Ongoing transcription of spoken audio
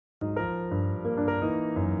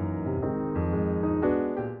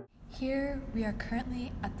We are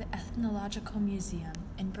currently at the Ethnological Museum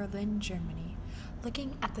in Berlin, Germany,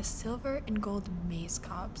 looking at the silver and gold maize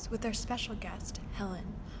cobs with our special guest,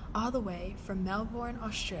 Helen, all the way from Melbourne,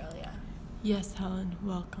 Australia. Yes, Helen,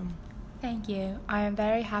 welcome. Thank you. I am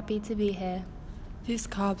very happy to be here. These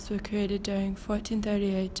cobs were created during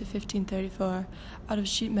 1438 to 1534 out of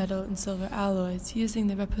sheet metal and silver alloys using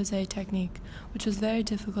the repousse technique, which was very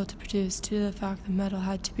difficult to produce due to the fact the metal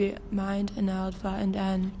had to be mined, annealed, flattened,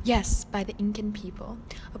 and... Yes, by the Incan people.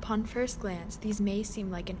 Upon first glance, these may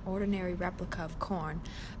seem like an ordinary replica of corn,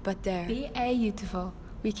 but they're... Beautiful.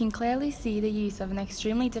 We can clearly see the use of an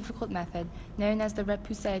extremely difficult method known as the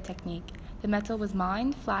repousse technique. The metal was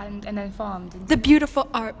mined, flattened, and then formed into the beautiful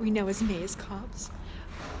art we know as maize cobs.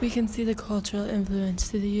 We can see the cultural influence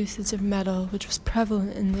through the usage of metal, which was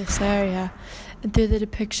prevalent in this area, and through the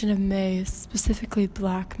depiction of maize, specifically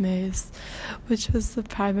black maize, which was the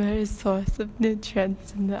primary source of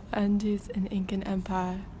nutrients in the Andes and Incan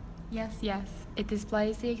Empire. Yes. It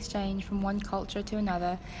displays the exchange from one culture to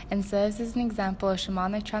another and serves as an example of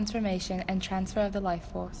shamanic transformation and transfer of the life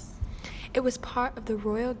force. It was part of the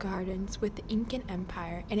royal gardens with the Incan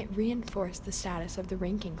Empire, and it reinforced the status of the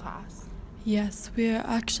ranking class. Yes, we are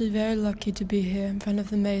actually very lucky to be here in front of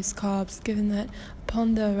the maize cobs, given that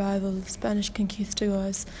upon the arrival of the Spanish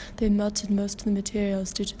conquistadors, they melted most of the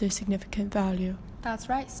materials due to their significant value. That's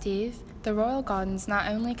right, Steve. The royal gardens not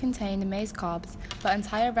only contain the maize cobs, but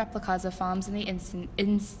entire replicas of farms and the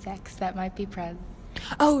insects that might be present.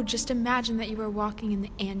 Oh, just imagine that you are walking in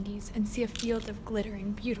the Andes and see a field of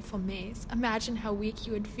glittering, beautiful maize. Imagine how weak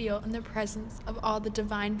you would feel in the presence of all the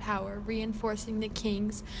divine power reinforcing the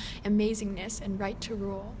king's amazingness and right to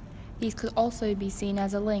rule. These could also be seen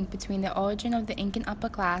as a link between the origin of the Incan upper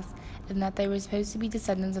class and that they were supposed to be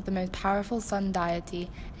descendants of the most powerful sun deity,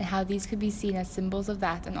 and how these could be seen as symbols of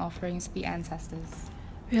that and offerings to the ancestors.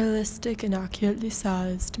 Realistic and accurately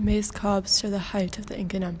sized, maize cobs show the height of the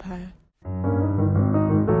Incan Empire.